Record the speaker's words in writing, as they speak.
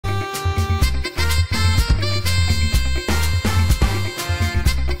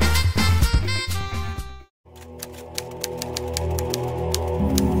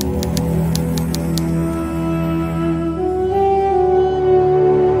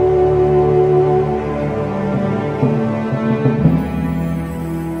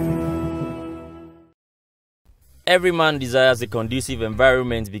Every man desires a conducive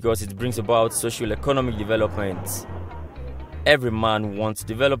environment because it brings about socio-economic development. Every man wants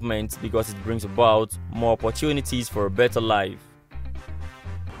development because it brings about more opportunities for a better life.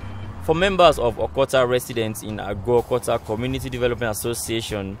 For members of OKOTA residents in OKOTA Community Development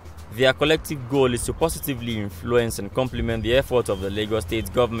Association, their collective goal is to positively influence and complement the efforts of the Lagos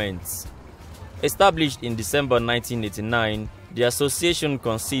State government. Established in December 1989, the association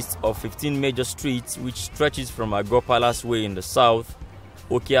consists of 15 major streets which stretches from Agor Palace Way in the south,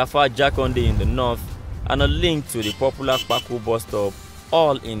 Okeafa Jakonde in the north, and a link to the popular Kpako bus stop,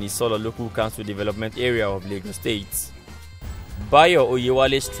 all in the Isolo Local Council Development Area of Lagos State. Bayo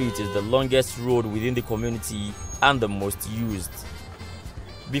Oyewale Street is the longest road within the community and the most used.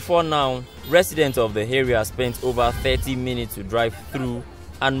 Before now, residents of the area spent over 30 minutes to drive through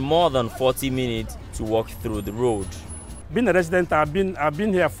and more than 40 minutes to walk through the road. Being a resident, I've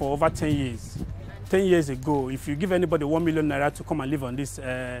been here for over 10 years. 10 years ago, if you give anybody 1 million naira to come and live on this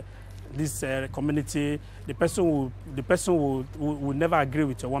community, the person will never agree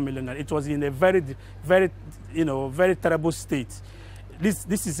with your 1 million naira. It was in a very terrible state.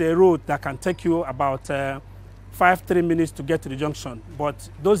 This is a road that can take you about 3 minutes to get to the junction, but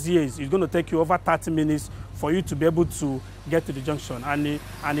those years it's going to take you over 30 minutes for you to be able to get to the junction, and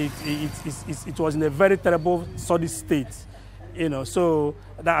it was in a very terrible, sordid state, So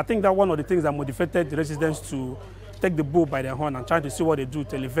I think that one of the things that motivated the residents to take the bull by their horn and try to see what they do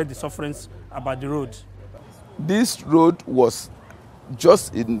to alleviate the sufferings about the road. This road was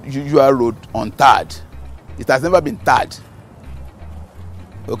just a usual road untarred. It has never been tarred.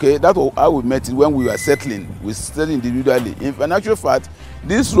 Okay, that's how we met it when we were settling. We settled individually. In actual fact,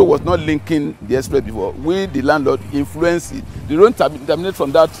 this road was not linking the express before. We, the landlord, influenced it. The road terminated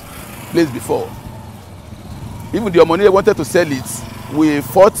from that place before. Even the Omoni wanted to sell it. We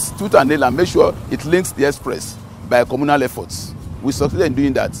fought tooth and nail and made sure it links the express by communal efforts. We succeeded in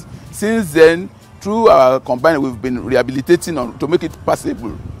doing that. Since then, through our combined, we've been rehabilitating to make it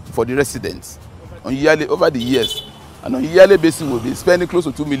passable for the residents over the years. And on a yearly basis, we'll be spending close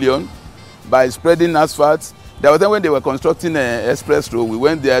to 2 million by spreading asphalt. There was a time when they were constructing an express road. We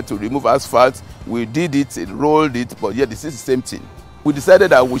went there to remove asphalt. We did it, rolled it, but yeah, this is the same thing. We decided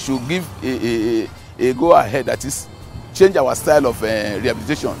that we should give a go ahead, that is, change our style of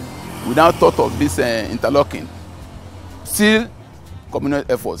rehabilitation. We now thought of this interlocking. Still, communal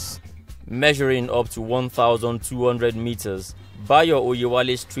efforts. Measuring up to 1,200 meters, Bayo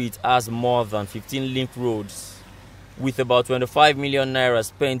Oyewale Street has more than 15 link roads. With about 25 million naira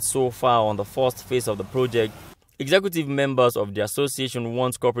spent so far on the first phase of the project, executive members of the association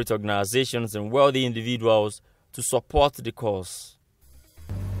want corporate organizations and wealthy individuals to support the cause.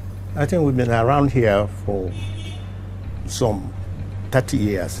 I think we've been around here for some 30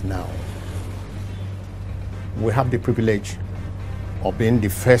 years now. We have the privilege of being the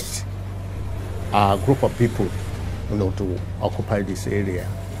first group of people, to occupy this area.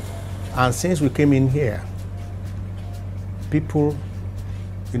 And since we came in here, people,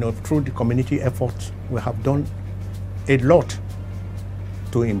 through the community efforts, we have done a lot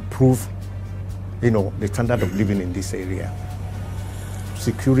to improve, the standard of living in this area.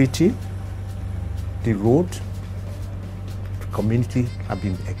 Security, the road, the community have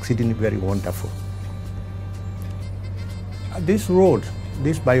been exceedingly very wonderful. This road,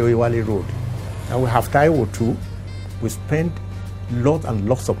 this Bayo Oyewale road, and we have Taiwo too, we spend lots and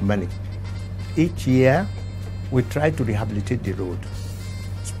lots of money. Each year, we try to rehabilitate the road,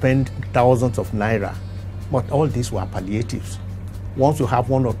 spend thousands of naira, but all these were palliatives. Once you have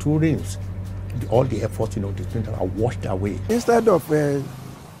 1 or 2 rains, all the efforts, the things are washed away. Instead of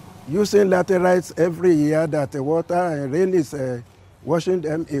using laterites every year that the water and rain is washing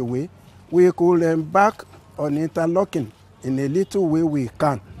them away, we could embark on interlocking in a little way we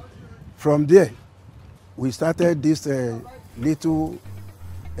can. From there, we started this little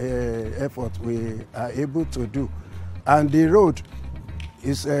effort we are able to do, and the road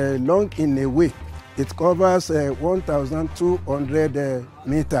is long in a way. It covers 1,200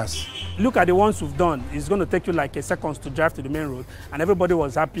 meters. Look at the ones we've done. It's going to take you like a second to drive to the main road, and everybody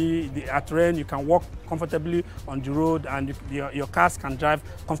was happy. At rain, you can walk comfortably on the road, and your cars can drive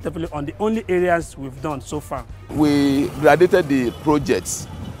comfortably on the only areas we've done so far. We graduated the projects.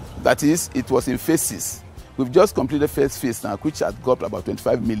 That is, it was in phases. We've just completed first phase now, which has got about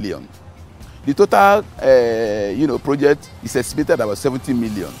 25 million. The total, project is estimated about 70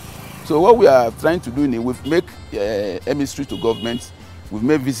 million. So what we are trying to do is we've made emissary to government, we've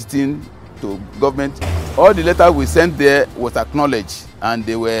made visiting to government. All the letters we sent there was acknowledged, and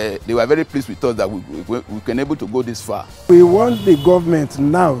they were very pleased with us that we can able to go this far. We want the government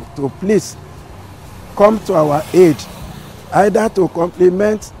now to please come to our aid, either to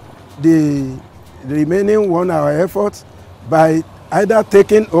complement the remaining 1 hour effort by either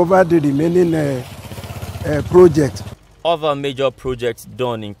taking over the remaining project. Other major projects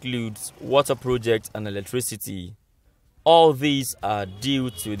done includes water projects and electricity. All these are due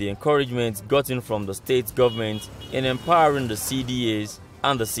to the encouragement gotten from the state government in empowering the CDAs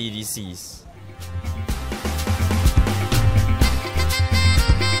and the CDCs.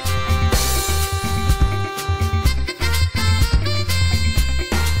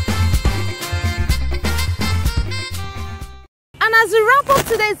 And as we wrap up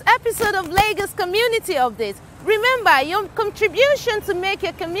today's episode of Lagos Community Update, remember, your contribution to make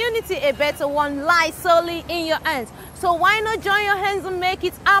your community a better one lies solely in your hands. So why not join your hands and make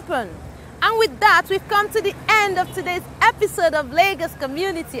it happen? And with that, we've come to the end of today's episode of Lagos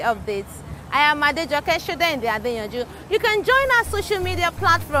Community Updates. I am Adejoke Shedende Adeyanju. You can join our social media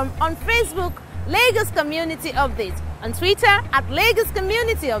platform on Facebook, Lagos Community Update, on Twitter at Lagos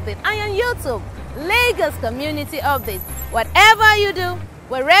Community Update, and on YouTube, Lagos Community Update. Whatever you do,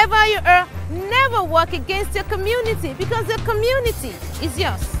 wherever you are, never work against your community, because your community is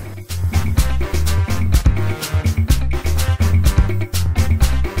yours.